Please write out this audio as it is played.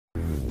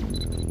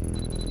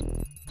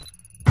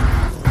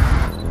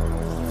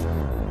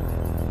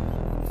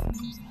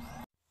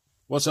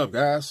What's up,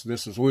 guys?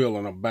 This is Will,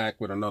 and I'm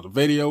back with another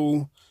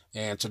video.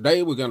 And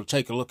today we're going to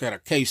take a look at a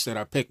case that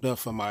I picked up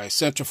for my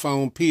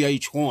Centrophone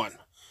PH-1.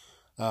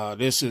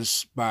 This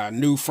is by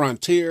New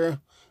Frontier.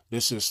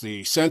 This is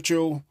the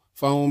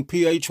Centrophone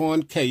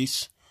PH-1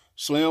 case,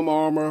 slim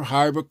armor,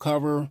 hybrid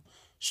cover,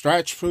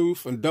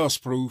 scratch-proof and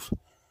dust-proof,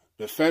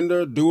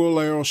 Defender dual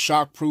layer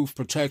shock-proof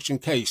protection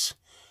case.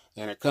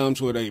 And it comes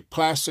with a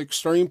plastic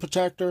screen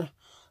protector.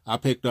 I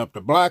picked up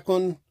the black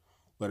one,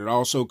 but it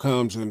also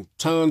comes in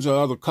tons of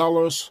other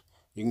colors.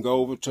 You can go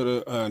over to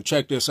the and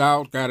check this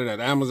out. Got it at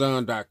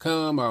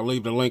Amazon.com. I'll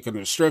leave the link in the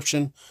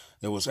description.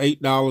 It was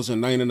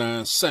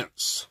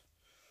 $8.99.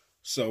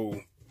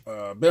 So,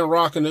 been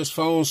rocking this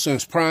phone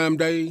since Prime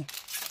Day.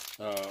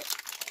 I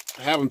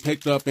haven't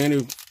picked up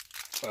any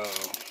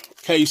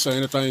case or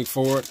anything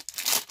for it.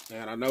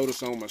 And I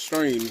noticed on my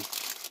screen,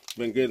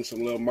 been getting some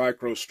little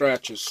micro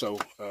scratches. So,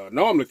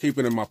 normally keep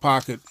it in my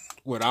pocket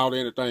without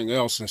anything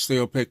else and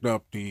still picked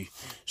up the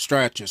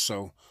scratches.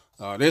 So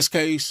this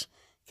case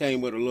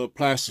came with a little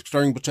plastic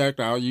string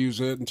protector. I'll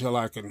use it until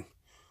I can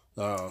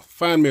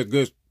find me a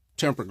good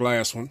tempered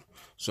glass one.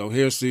 So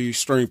here's the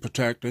string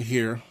protector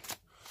here,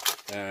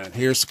 and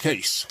here's the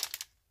case.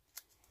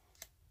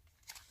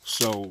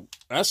 So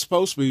that's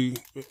supposed to be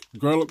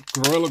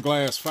Gorilla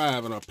Glass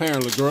 5, and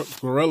apparently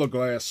Gorilla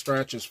Glass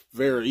scratches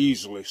very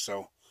easily.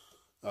 So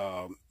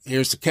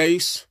here's the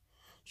case.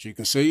 As you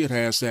can see, it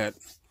has that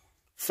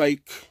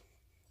fake,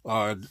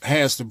 it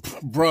has the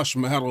brush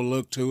metal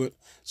look to it.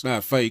 It's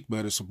not fake,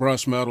 but it's a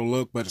brush metal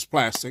look, but it's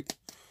plastic.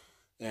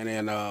 And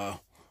then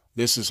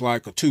this is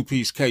like a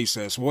two-piece case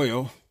as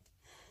well.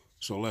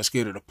 So let's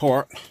get it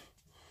apart.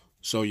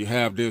 So you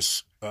have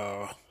this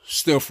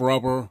stiff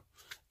rubber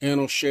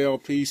inner shell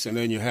piece, and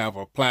then you have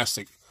a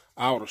plastic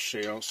outer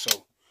shell.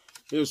 So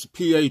here's the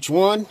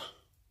PH-1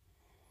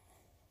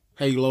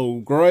 Halo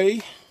Gray.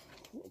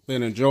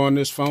 Been enjoying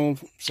this phone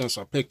since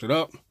I picked it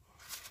up.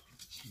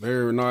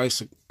 Very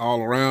nice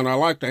all around. I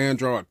like the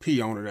Android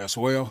P on it as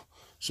well.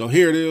 So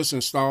here it is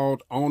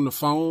installed on the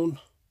phone.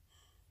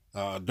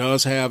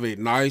 Does have a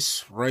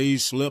nice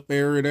raised lip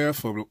area there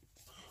for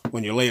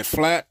when you lay it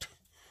flat.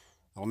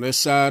 On this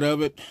side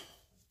of it,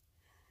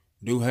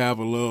 do have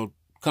a little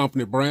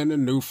company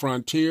branding, New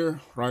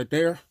Frontier, right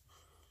there.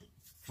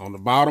 On the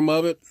bottom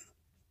of it,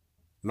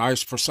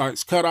 nice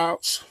precise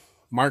cutouts,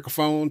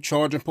 microphone,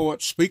 charging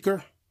port,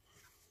 speaker.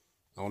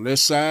 On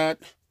this side,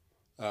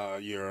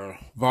 your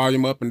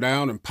volume up and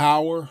down and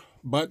power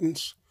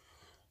buttons.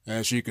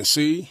 As you can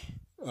see,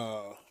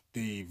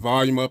 the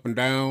volume up and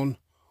down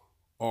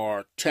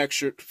are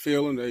textured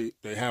feeling.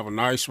 They have a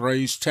nice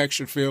raised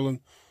textured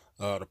feeling.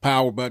 The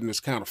power button is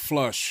kind of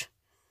flush.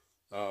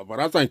 But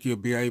I think you'll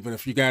be able,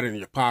 if you got it in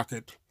your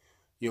pocket,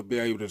 you'll be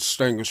able to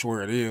distinguish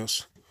where it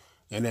is.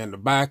 And then the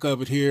back of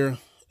it here,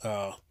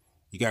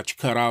 you got your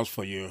cutouts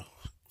for your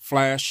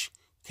flash,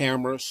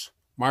 cameras,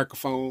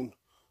 microphone,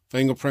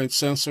 fingerprint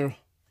sensor.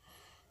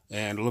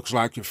 And it looks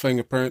like your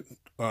fingerprint,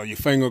 your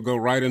finger go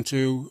right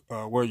into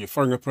where your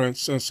fingerprint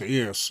sensor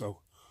is. So,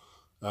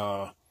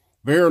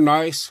 very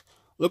nice.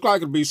 Look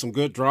like it'd be some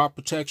good drop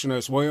protection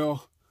as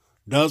well.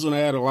 Doesn't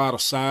add a lot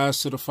of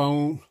size to the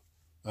phone.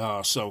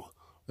 So,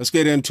 let's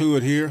get into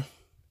it here.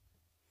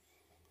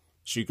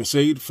 As you can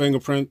see, the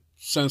fingerprint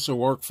sensor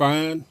worked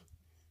fine.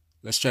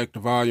 Let's check the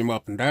volume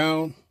up and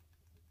down.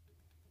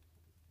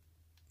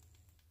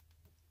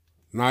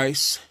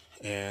 Nice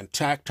and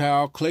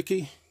tactile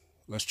clicky.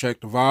 Let's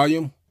check the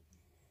volume.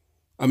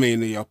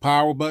 The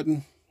power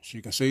button. As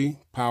you can see,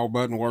 power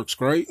button works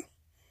great.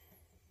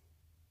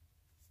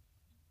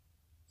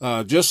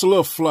 Just a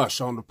little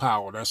flush on the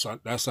power.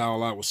 That's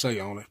all I would say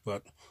on it.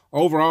 But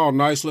overall,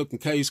 nice looking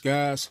case,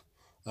 guys.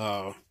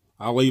 I'll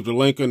leave the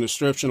link in the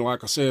description,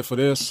 like I said, for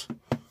this.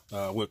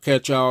 We'll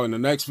catch y'all in the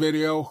next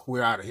video.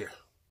 We're out of here.